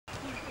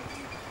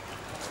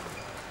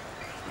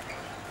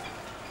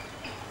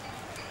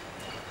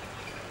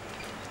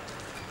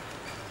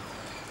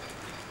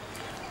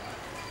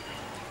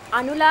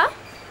Anula?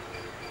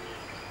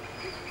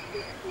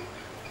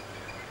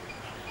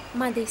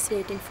 Mother is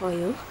waiting for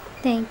you.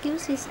 Thank you,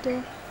 sister.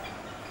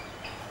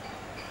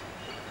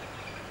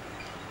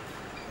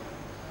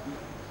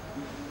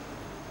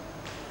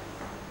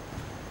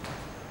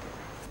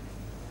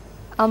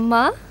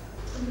 Amma?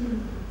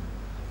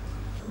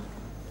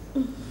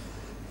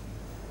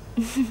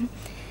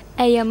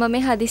 ඇයි අම්මා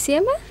මේ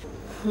හදිසියෙම?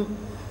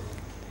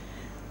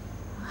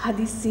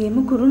 හදිසියෙම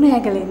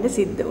කුරුණෑගලෙන්ද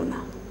සිද්ධ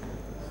වුණා.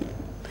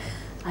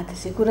 අද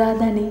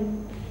සිකුරාදානේ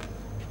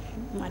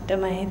මට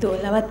මගේ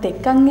දෝලවත්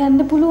එක්කන් යන්න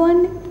පුළුවන්.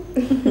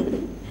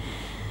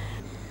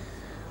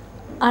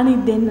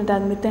 අනිත් දෙන්නටත්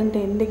මෙතනට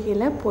එන්න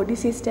කියලා පොඩි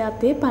සිස්ටර්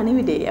අතේ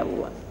පණිවිඩය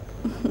යවුවා.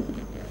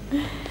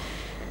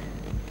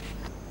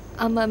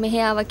 අම්මා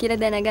මෙහෙ ආවා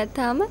කියලා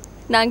දැනගත්තාම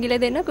නංගිල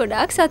දෙන්න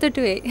ගොඩාක්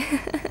සතුටු වෙයි.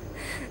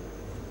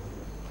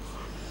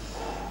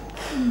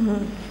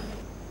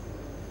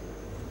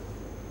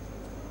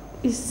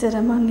 ඉස්සර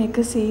මං එක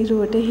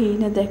සීරුවට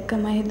හීන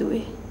දැක්කම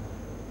හිතුවේ.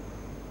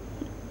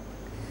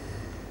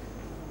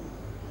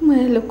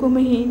 මම ලොකුම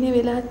හීනේ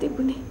වෙලා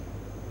තිබුණේ.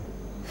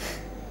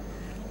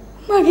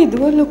 මගේ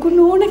දුව ලොකු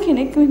නෝන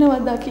කෙනෙක් වෙනවා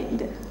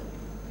දකින්න.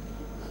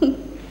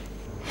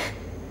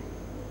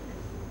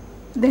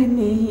 දැන්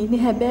මේ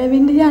හීනේ හැබෑ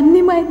වෙන්න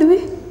යන්නේමයි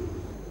දුවේ.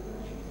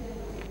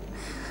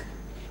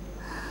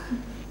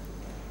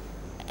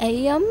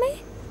 ඇයි අම්මේ?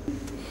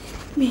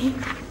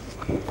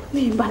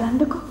 මේ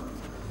බලන්නකෝ.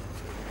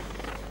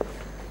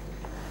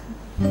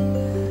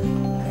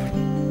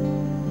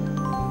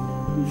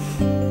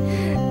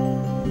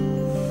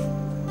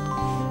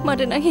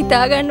 මට නම්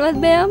හිතා ගන්නවත්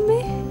බෑ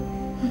අම්මේ.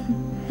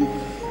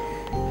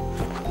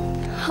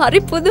 හරි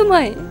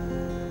පුදුමයි.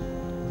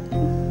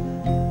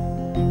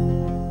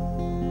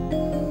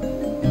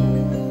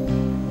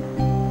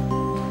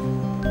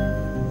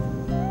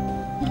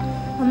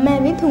 අම්මා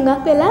ඇවිත්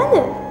හුඟක් වෙලාද?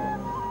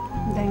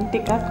 දැන්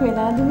ටිකක්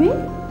වෙලාද මේ?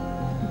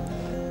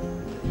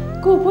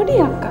 කෝ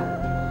පොඩි අක්කා?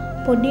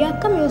 පොඩි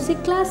අක්කා මියුසික්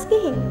ක්ලාස්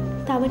ගිහින්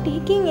තව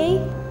ටිකකින්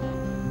එයි.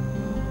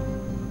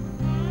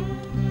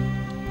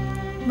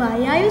 Why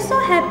are you so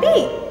happy?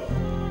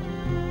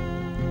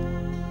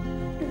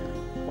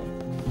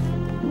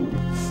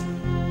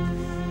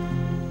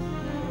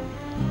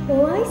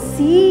 Oh, I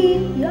see.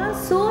 You are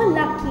so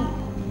lucky.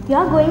 You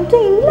are going to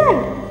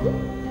England.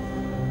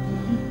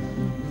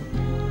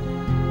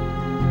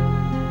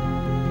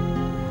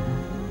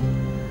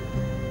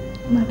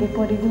 මගේ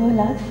පොඩි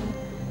දුවලා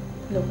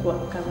ලොකු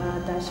අක්කව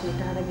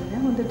ආදර්ශයට අරගෙන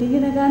හොඳට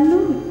ඉගෙන ගන්න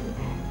ඕනේ.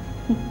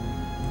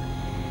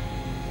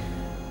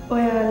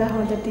 ඔයාලා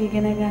හොඳට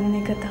ඉගෙන ගන්න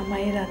එක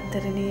තමයි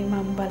රත්තරනේ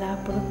මම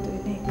බලාපොරොත්තු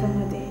වෙන එකම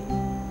දේ.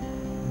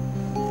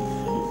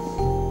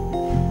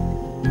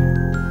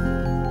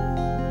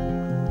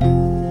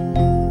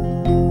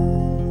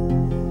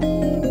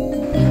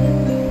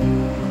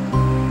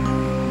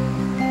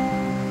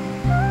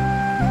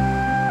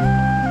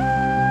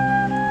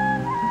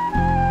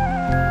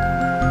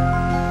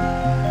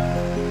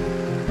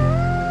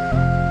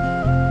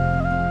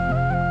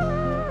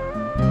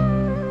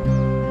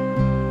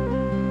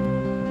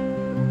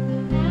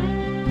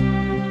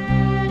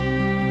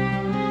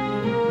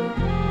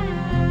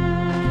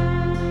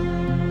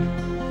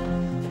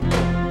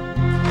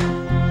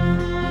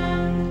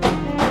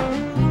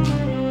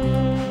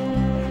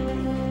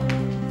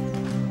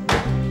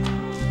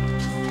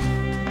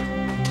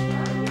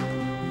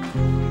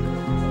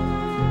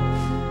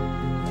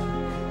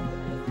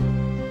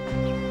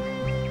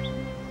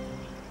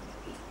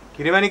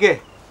 කිරිවැනිකේ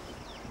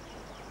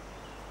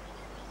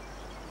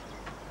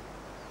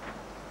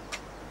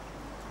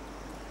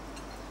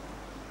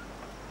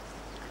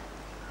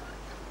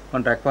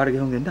මම ට්‍රැක් පාර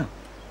ගිහුම් දෙන්න.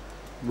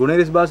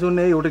 ගුණේරිස්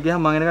බාසුන්නේ ඌට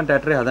ගියාම මම එනකන්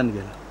ටැටරේ හදන්න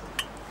කියලා.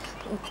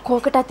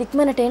 කෝකටත්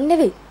ඉක්මනට එන්න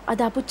වෙයි. අද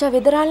අපුච්චා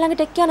වෙදරාල්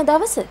ළඟට එක්ක යන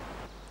දවස.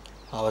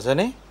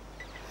 අවසනේ.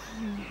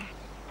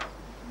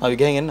 අපි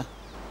ගිහින් එන්න.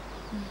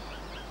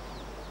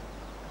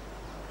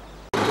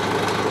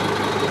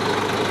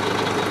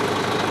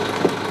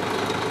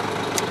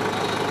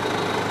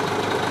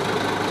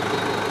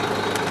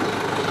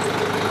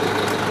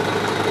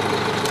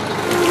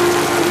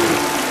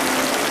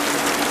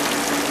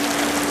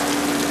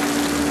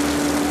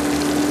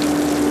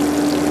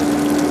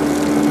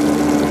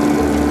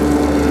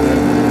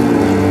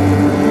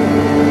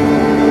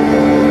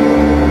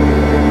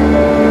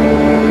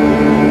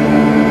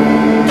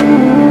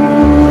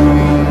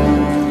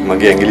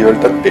 ඇඟිලි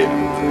වලටත් පේනවා.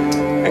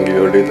 ඇඟිලි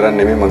වලට විතරක්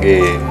නෙමෙයි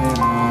මගේ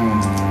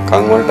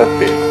කන් වලටත්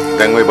පේනවා.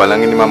 දැන් ඔය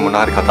බලන් ඉන්නේ මම මොන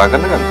හරි කතා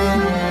කරන ගමන්.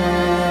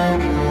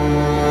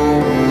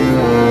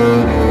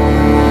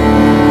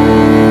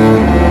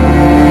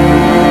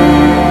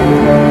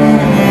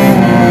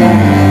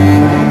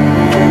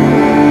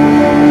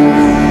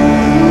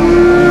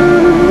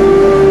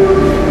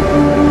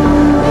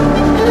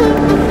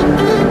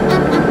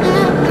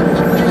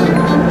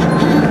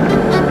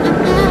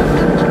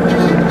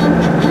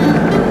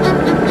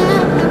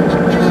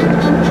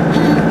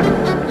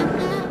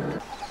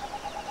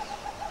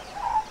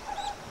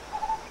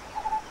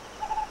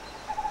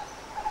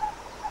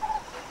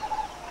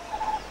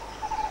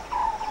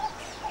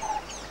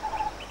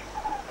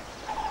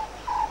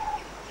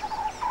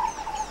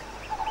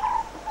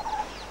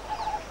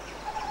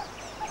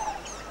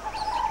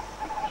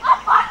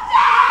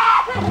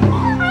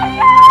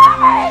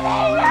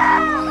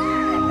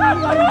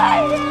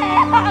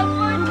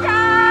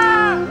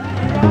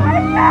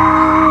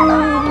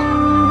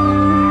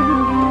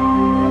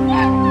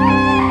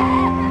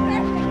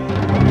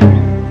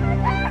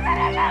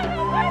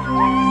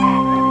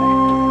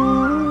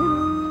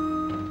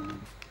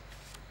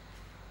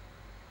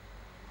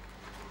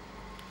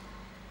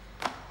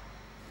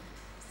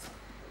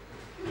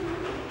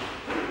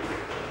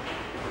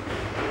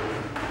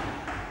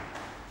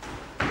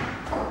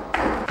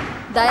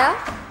 Daya,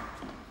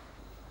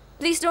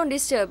 please don't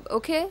disturb,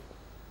 okay?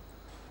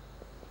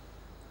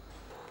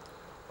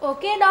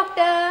 Okay,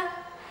 doctor.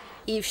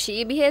 If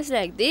she behaves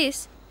like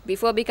this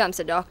before becomes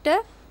a doctor,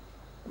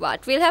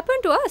 what will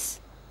happen to us?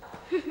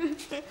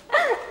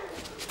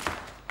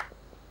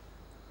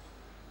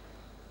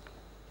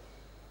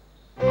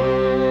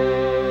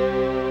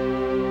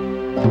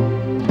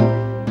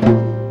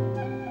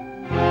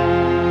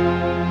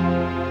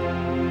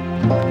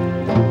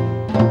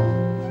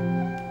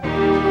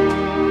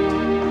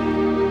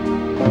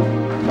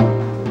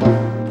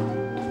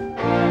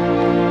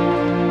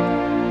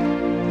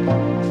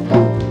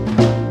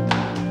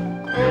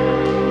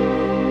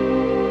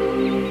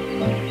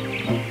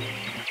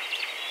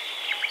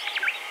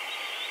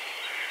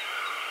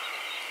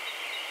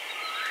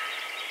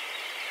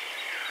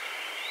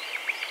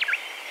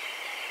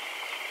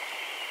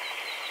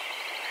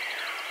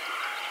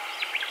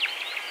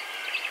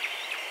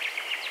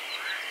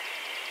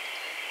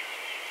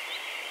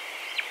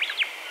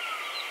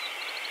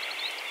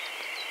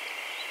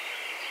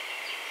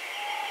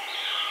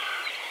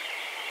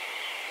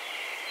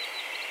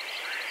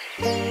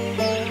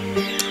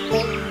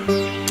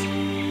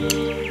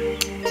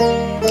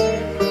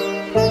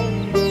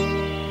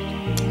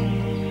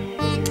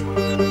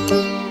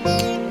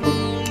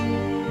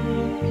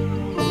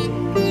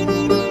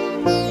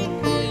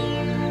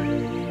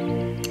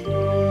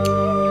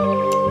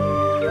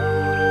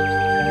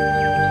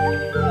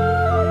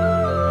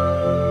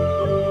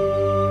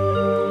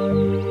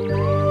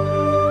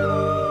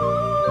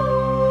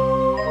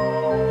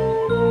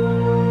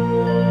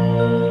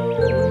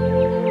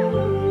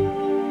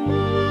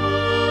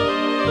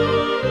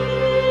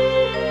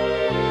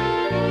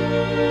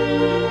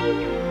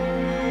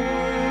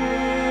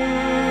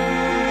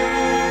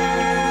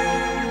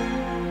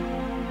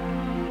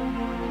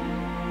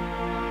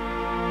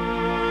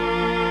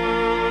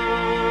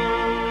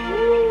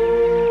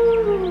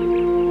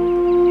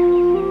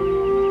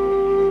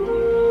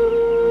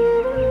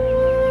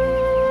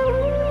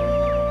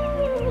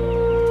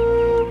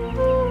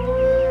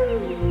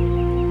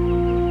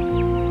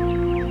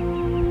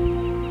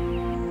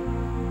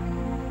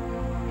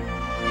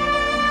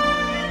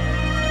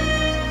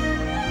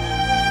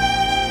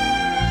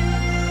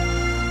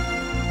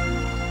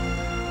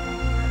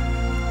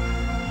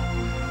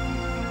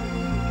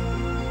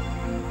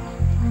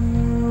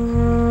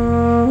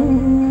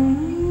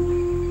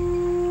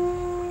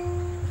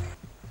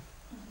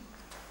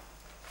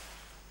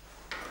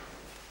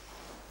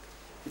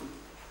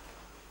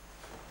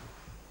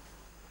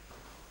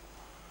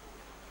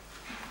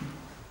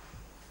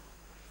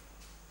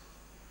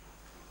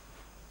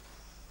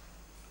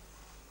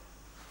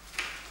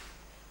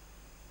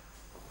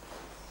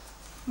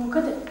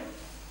 මොකද?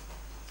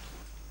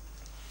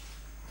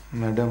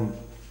 මැඩම්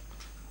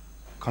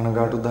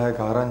කනගාටුදායක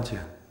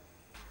ආරංචිය.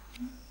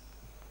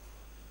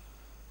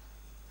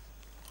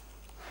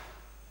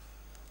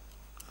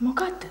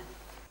 මොකද්ද?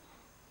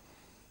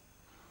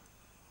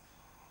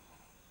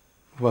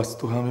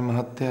 වස්තුහාමි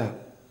මහත්තයා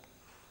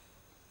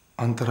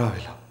අන්තරා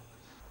වෙලා.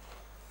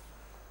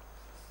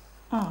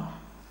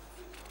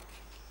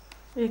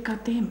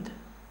 ඒකත් එහෙමද?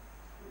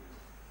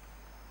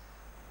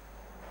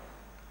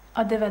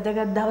 අද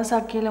වැදගත්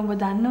දවසක් කියලා ඔබ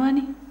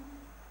දන්නවනේ.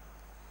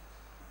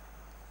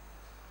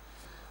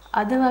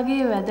 අද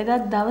වගේ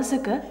වැදගත්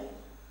දවසක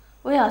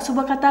ඔය අසුබ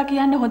කතා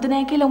කියන්න හොඳ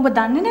නැහැ කියලා ඔබ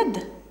දන්නේ නැද්ද?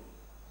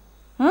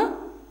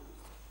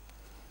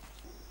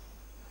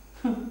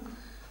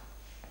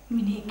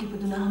 මිනිහෙක්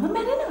ඉපදුනාම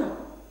මැරෙනවා.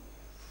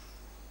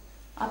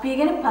 අපි ඒ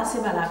ගැන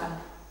පස්සේ බලාගමු.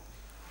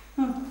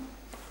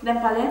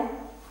 දැන් ඵලයන්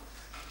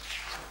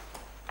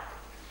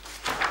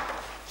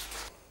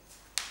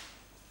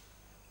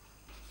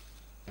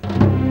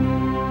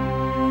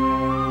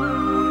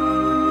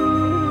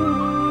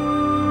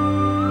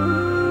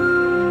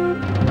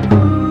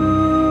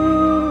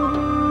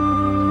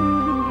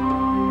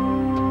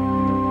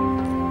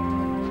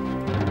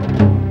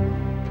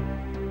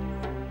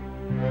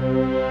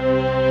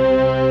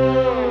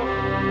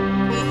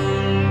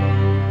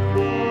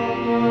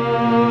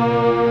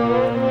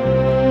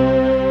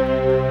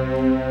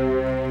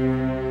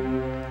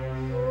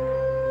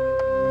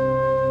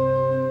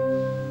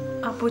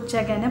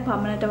ගැන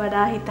පමණට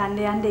වඩා හිතන්න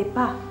යන්න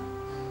එපා.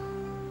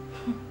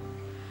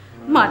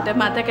 මට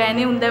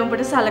මතකයිනේ උන් දැන්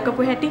උඹට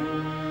සලකපු හැටි.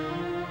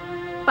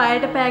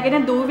 පයට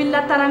පෑගෙන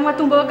දූවිල්ලක් තරම්වත්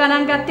උඹව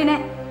ගණන් ගත්තේ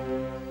නැහැ.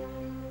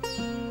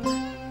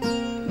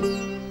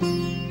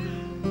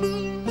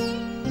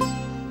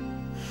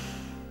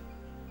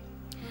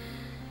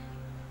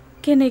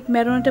 කෙනෙක්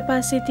මරුණට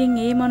පස්සේ ඉතින්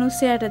ඒ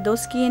මිනිස්සයාට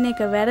දොස් කියන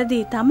එක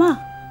වැරදි තමයි.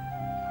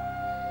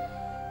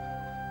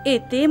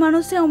 ඒත් ඒ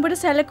මිනිස්සයා උඹට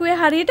සැලකුවේ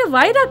හරියට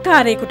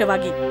වෛරක්කාරයෙකුට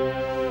වගේ.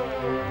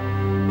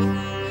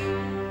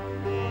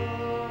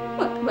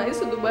 මයි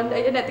සුදු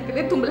බණ්ඩය නැති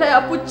කලේ තුඹලා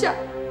අපුච්චා.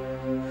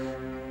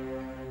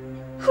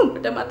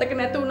 උඹට මතක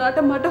නැතු වුණාට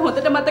මට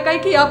හොඳට මතකයි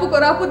කියාපු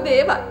කරාපු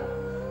දේවල්.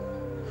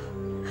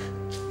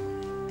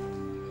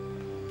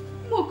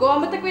 මොකෝ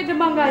මතක වෙන්න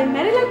මං ආයේ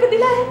මැරිලක්ක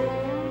දිලා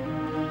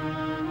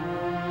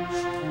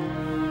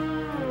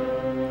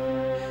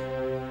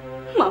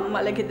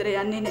මම්මල ගෙදර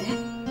යන්නේ නැහැ.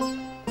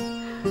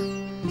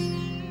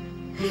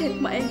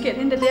 මම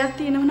කෙරෙන්න දෙයක්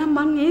තියෙනවා නම්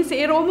මං ඒ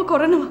සේරෝම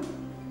කරනවා.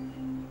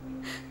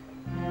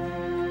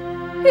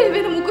 ඒ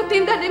වෙන මුකුත්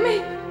ඉඳ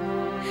නෙමෙයි.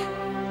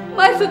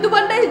 මම සුදු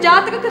බණ්ඩායි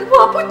ජාතක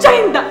කරපු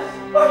අපුච්චයින්ද.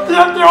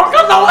 මට ඔක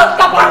දවස්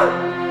කපල්.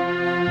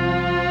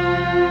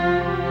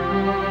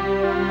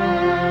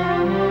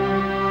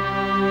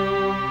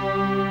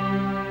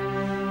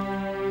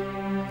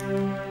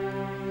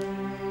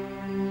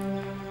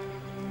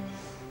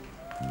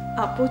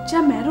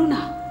 අපුච්චා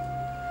මැරුණා.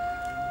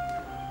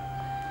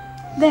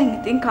 දැන්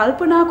ඉතින්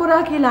කල්පනා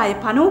කරා කියලා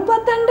ආයේ පණ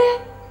උපදින්නේ.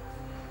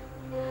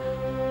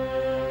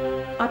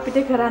 අපිට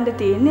කරන්න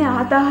තියෙන්නේ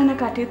ආදාහන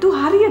කටයුතු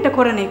හරියට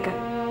කරන එක.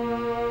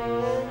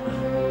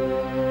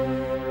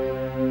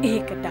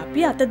 ඒකට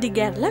අපි අත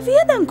දිගැරලා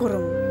වියදම්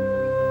කරමු.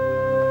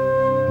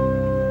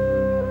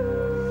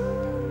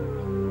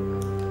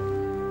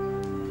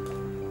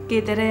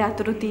 ගෙදර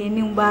යතුරු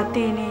තියෙන්නේ උඹ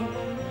අතේනේ.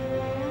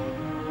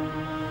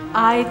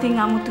 ආයෙතින්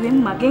අමුතුවෙන්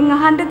මගෙන්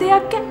අහන්න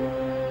දෙයක් ඈ.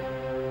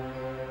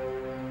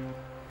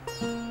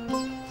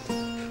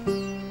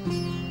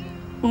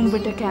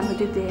 උඹට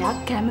කැමති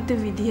දෙයක්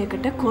කැමති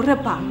විදිහකට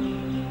කරපන්.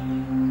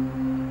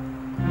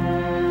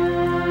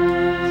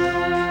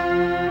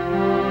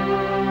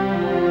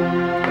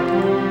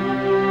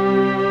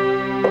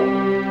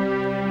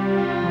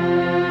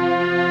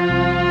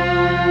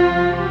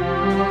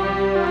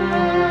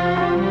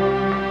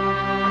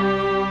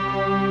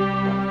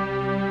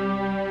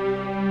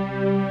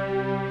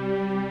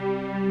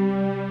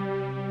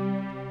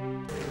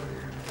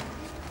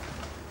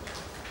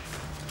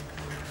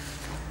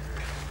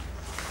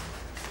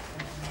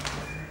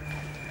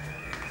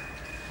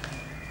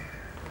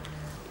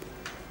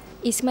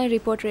 Is my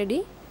report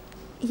ready?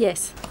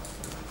 Yes.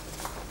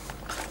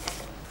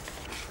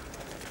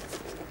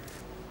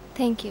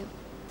 Thank you.